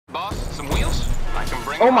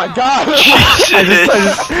Oh my god!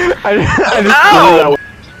 Ow!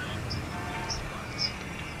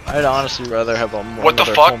 I'd honestly rather have a more What the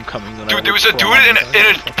fuck? homecoming than Dude, there was a dude in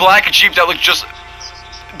a black Jeep that looked just...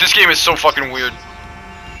 This game is so fucking weird.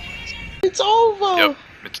 It's over! Yep,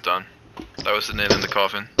 it's done. That was the nail in the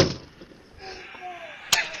coffin.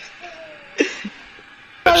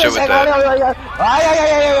 That shit with that.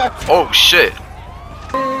 Oh shit.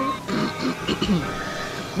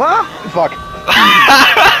 Ma? Fuck.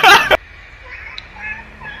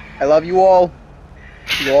 I love you all.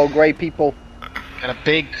 You're all great people. Got a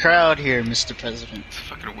big crowd here, Mr. President. It's a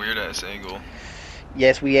fucking weird ass angle.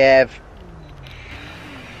 Yes, we have.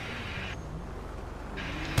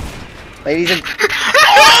 Ladies and...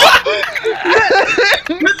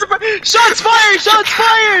 Shots fired! Shots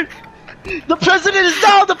fired! The president is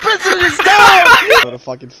down! The president is down! I would have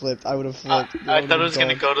fucking flipped. I would have flipped. I thought it was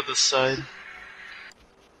gonna go to the side.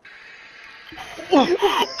 What the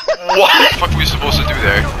fuck are we supposed to do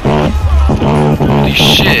there? Holy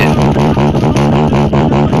shit.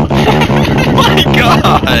 Oh my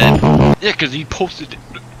god! Yeah, cause he posted it.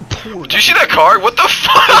 Did you see that car? What the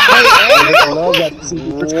fuck? I love that.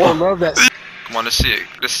 I love that. Come on, let's see it.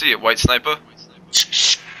 Let's see it, white sniper.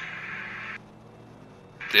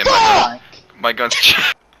 Damn, my gun's...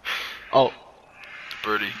 Oh.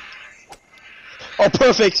 Birdie. Oh,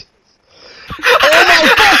 perfect.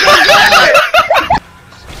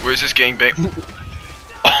 Where's this gangbang?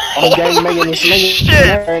 I'm gangbanging this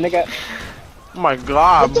shit! nigga. Oh my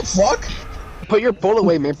god. What the fuck? Put your bullet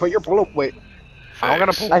away, man. Put your bullet away. I'm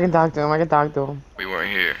gonna pull. I can talk to him. I can talk to him. We weren't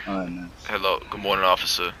here. Nice. Hello, good morning,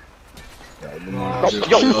 officer. Yo, what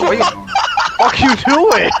the fuck you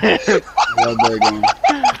doing? Well, there you go.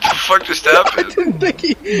 What the fuck just happened?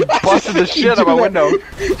 Busted the shit out my window. Oh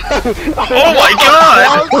my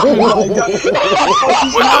god! Oh my god! What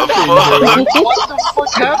the fuck? What the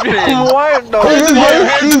fuck happened? What? No.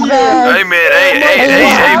 Hey man,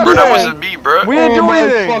 hey, bro, that wasn't me, bro. We didn't do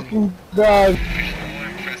anything. Fucking god.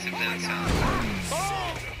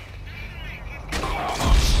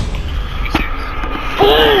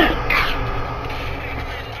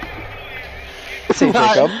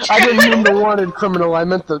 I didn't mean the wanted criminal, I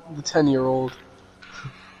meant the 10-year-old.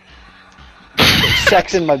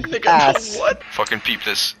 Sex in my ass. What? Fucking peep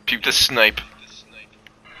this snipe.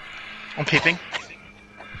 I'm peeping.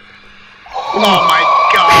 Oh my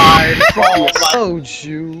god! Oh,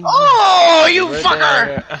 Jew. Oh, you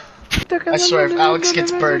fucker! I swear, if Alex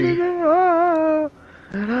gets birdie.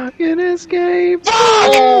 I can escape.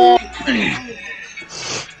 Oh!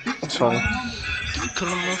 That's funny.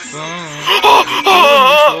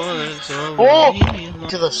 Oh!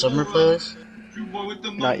 To the summer playlist?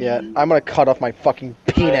 Not yet. I'm gonna cut off my fucking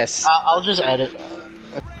penis. I'll just add it.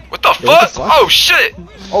 What the fuck? Oh shit!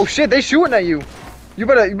 Oh shit, they shooting at you. You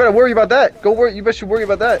better worry about that. Go worry. You better worry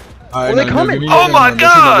about that. Alright, Where they coming? Oh my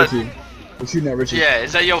god! We're shooting at Richie. Yeah,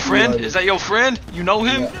 is that your friend? Is that your friend? You know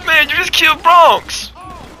him? Yeah. Man, you just killed Bronx!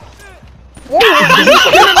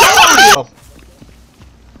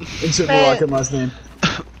 Insert Moroccan last name.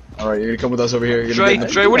 Alright, you're gonna come with us over here. You're gonna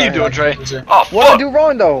Trey, what are you doing, Trey? Oh What did I fuck! do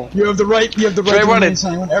wrong though? You have the right Trey, to run remain it.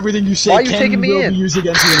 silent. Everything you say Why are you can taking me will in? be used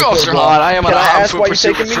against you in Oh court of law. god, I am on Can a I hot ask foot why you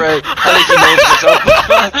pursuit taking with me? Trey. I think he knows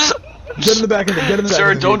what's up. Get in the back of it. Get in the back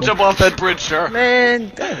Sir, of the don't vehicle. jump off that bridge, sir.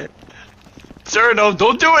 Man, damn it. Sir, no,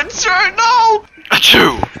 don't do it, sir, no!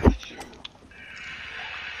 Achoo!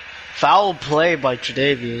 Foul play by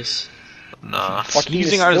Tredavious. Nah. Fucking He's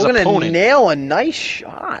using our still gonna opponent. nail a nice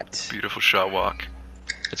shot. Beautiful shot walk.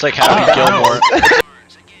 It's like Happy Gilmore.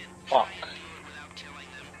 Fuck.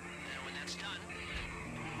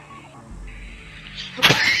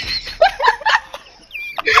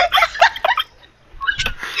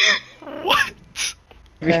 What?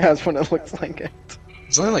 Yeah, that's what it looks like.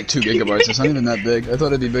 It's only like 2 gigabytes. It's not even that big. I thought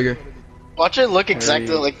it'd be bigger. Watch it look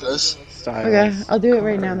exactly like this. Okay, I'll do it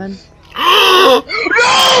right now then. No!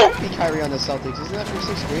 Kyrie on the Celtics. Isn't that from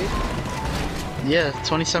 6th grade? Yeah,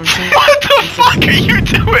 2017. What the fuck are you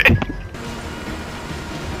doing?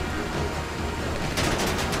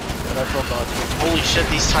 Holy shit,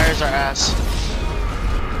 these tires are ass.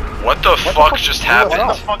 What the fuck just happened?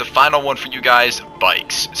 The final one for you guys,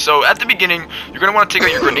 bikes. So at the beginning, you're gonna want to take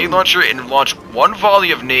out your grenade launcher and launch one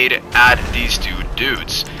volley of nade at these two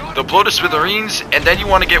dudes. They'll blow to smithereens, and then you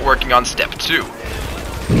want to get working on step 2.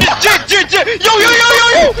 Yo, yo, yo, yo,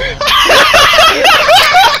 yo!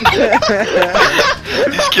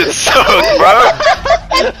 These kids suck, bro.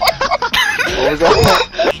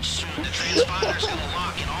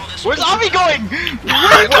 Where's Avi going?